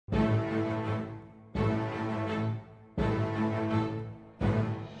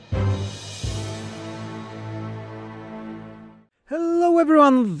Hello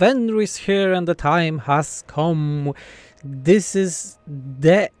everyone, Venris here and the time has come. This is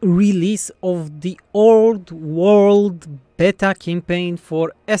the release of the old world beta campaign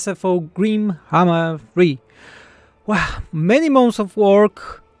for SFO Grimhammer 3. Wow, many months of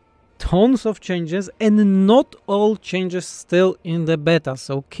work, tons of changes, and not all changes still in the beta,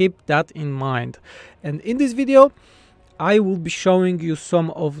 so keep that in mind. And in this video I will be showing you some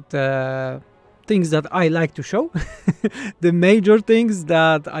of the things that I like to show, the major things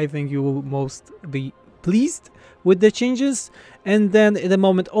that I think you will most be pleased with the changes, and then in the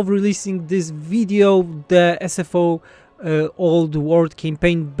moment of releasing this video, the SFO Old World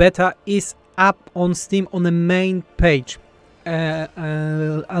campaign beta is up on Steam on the main page,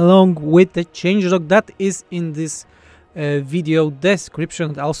 along with the changelog that is in this video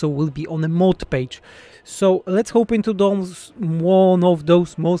description. It also will be on the mod page. So let's hop into one of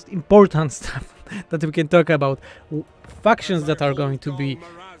those most important stuff that we can talk about, factions that are going to be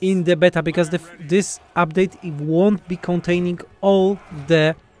in the beta, because this update it won't be containing all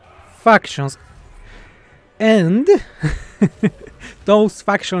the factions, and those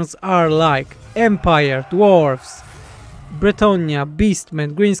factions are like Empire, Dwarves, Bretonia,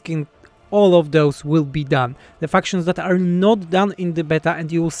 Beastmen, Greenskin. All of those will be done. The factions that are not done in the beta,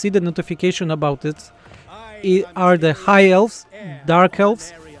 and you will see the notification about it, are the High Elves, Dark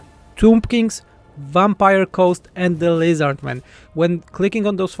Elves, Tomb Kings, Vampire Coast, and the Lizardmen. When clicking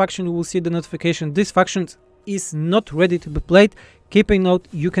on those factions, you will see the notification. This faction is not ready to be played. Keep a note,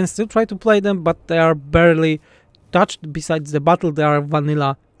 you can still try to play them, but they are barely touched. Besides the battle, they are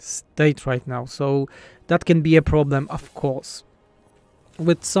vanilla state right now, so that can be a problem, of course.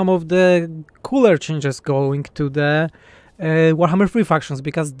 With some of the cooler changes going to the Warhammer 3 factions,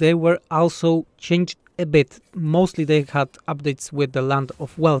 because they were also changed a bit. Mostly they had updates with the Land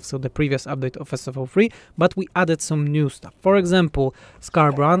of Wealth, so the previous update of SFO 3, but we added some new stuff. For example,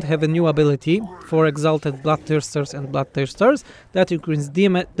 Scarbrand have a new ability for Exalted Bloodthirsters and Bloodthirsters that increases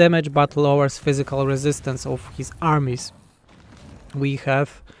damage but lowers physical resistance of his armies. We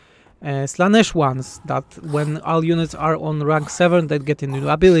have Slanesh ones, that when all units are on rank 7, they get a new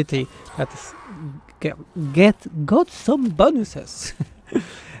ability that got some bonuses.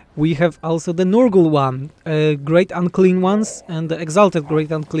 We have also the Nurgle one, Great Unclean Ones and the Exalted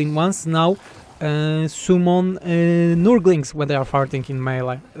Great Unclean Ones now summon Nurglings when they are fighting in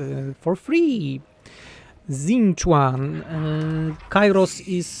melee for free. Zinchuan, Kairos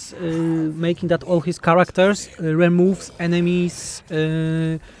is making that all his characters removes enemies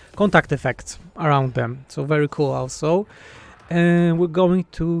contact effects around them, so very cool. Also we're going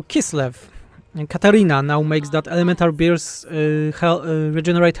to Kislev, and Katarina now makes that elemental beers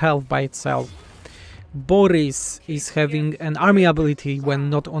regenerate health by itself. Boris is having an army ability when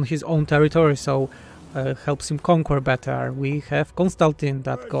not on his own territory, so helps him conquer better. We have Konstantin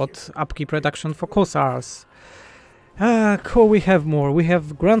that got upkeep reduction for Kossars. Cool, we have more. We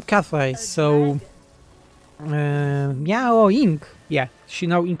have Grand Cathay, so Miao Ying, yeah, she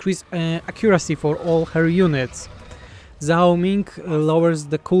now increased accuracy for all her units. Zhao Ming lowers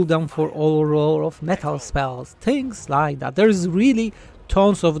the cooldown for all roll of metal spells, things like that. There's really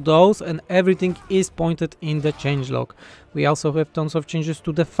tons of those, and everything is pointed in the changelog. We also have tons of changes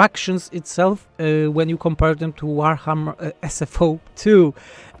to the factions itself when you compare them to Warhammer SFO 2.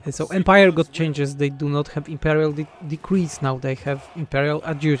 So Empire got changes. They do not have Imperial decrees now, they have Imperial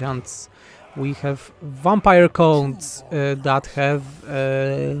adjutants. We have Vampire Counts that have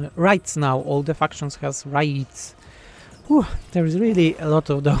rights now. All the factions has rights. Whew, there is really a lot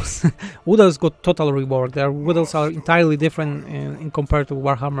of those. Widows got total reward. Their widows are entirely different in compared to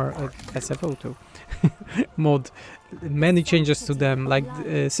Warhammer SFO 2 mod. Many changes to them, like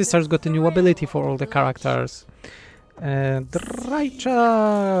Sisters got a new ability for all the characters. Draicha,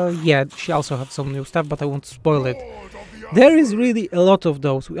 yeah, she also has some new stuff, but I won't spoil it. There is really a lot of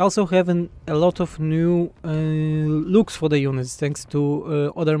those. We also have a lot of new looks for the units, thanks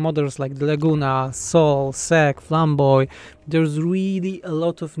to other models like the Laguna, Sol, Sek, Flamboy. There's really a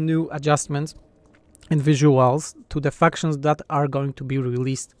lot of new adjustments and visuals to the factions that are going to be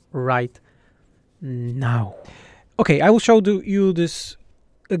released right now. Okay, I will show you this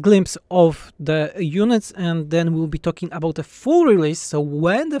a glimpse of the units, and then we'll be talking about the full release. So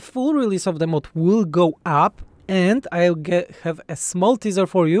when the full release of the mod will go up, and I'll have a small teaser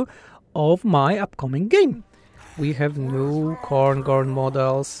for you of my upcoming game. We have new Khorngorn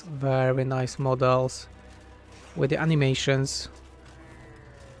models, very nice models with the animations.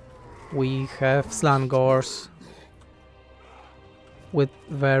 We have Slangors with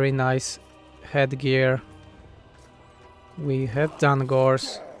very nice headgear. We have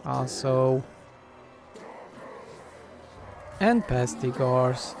Dangors also. and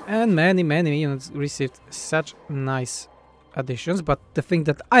Pestigors, and many units received such nice additions. But the thing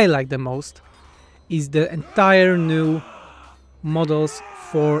that I like the most is the entire new models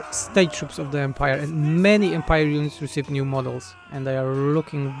for state troops of the Empire, and many Empire units received new models, and they are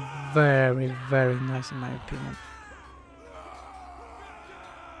looking very nice in my opinion.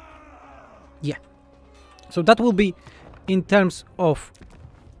 Yeah, so that will be in terms of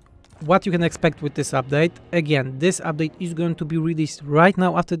what you can expect with this update. Again, this update is going to be released right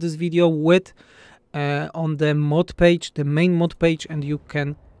now after this video with on the mod page, the main mod page, and you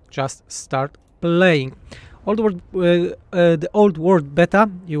can just start playing. The old world beta,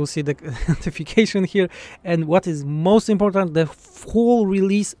 you will see the notification here, and what is most important, the full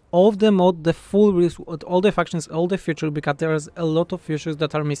release of the mod, the full release with all the factions, all the features, because there's a lot of features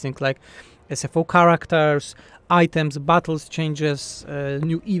that are missing, like SFO characters, items, battles changes,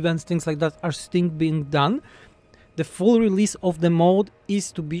 new events, things like that are still being done. The full release of the mod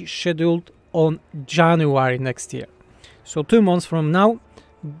is to be scheduled on January next year, so 2 months from now.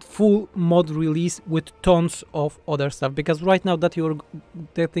 Full mod release with tons of other stuff, because right now that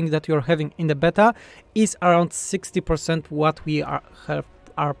the thing that you're having in the beta is around 60% what we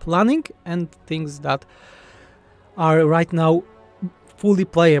are planning, and things that are right now fully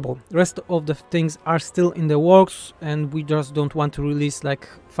playable. Rest of the things are still in the works, and we just don't want to release like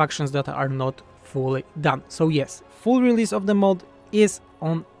factions that are not fully done. So yes, full release of the mod is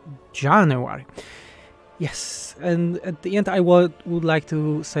on January. Yes, and at the end I would like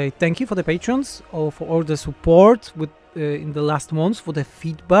to say thank you for the patrons, or for all the support with in the last months, for the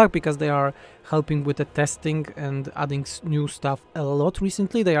feedback, because they are helping with the testing and adding new stuff a lot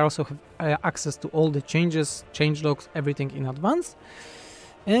recently. They also have access to all the changes, changelogs, everything in advance.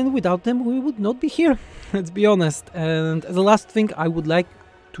 And without them we would not be here, let's be honest. And as a last thing, I would like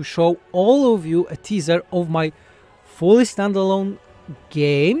to show all of you a teaser of my fully standalone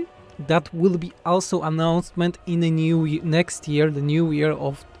game that will be also announcement in the next year, the new year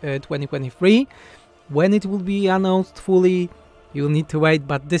of 2023. When it will be announced fully, you'll need to wait,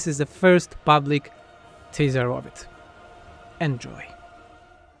 but this is the first public teaser of it. Enjoy.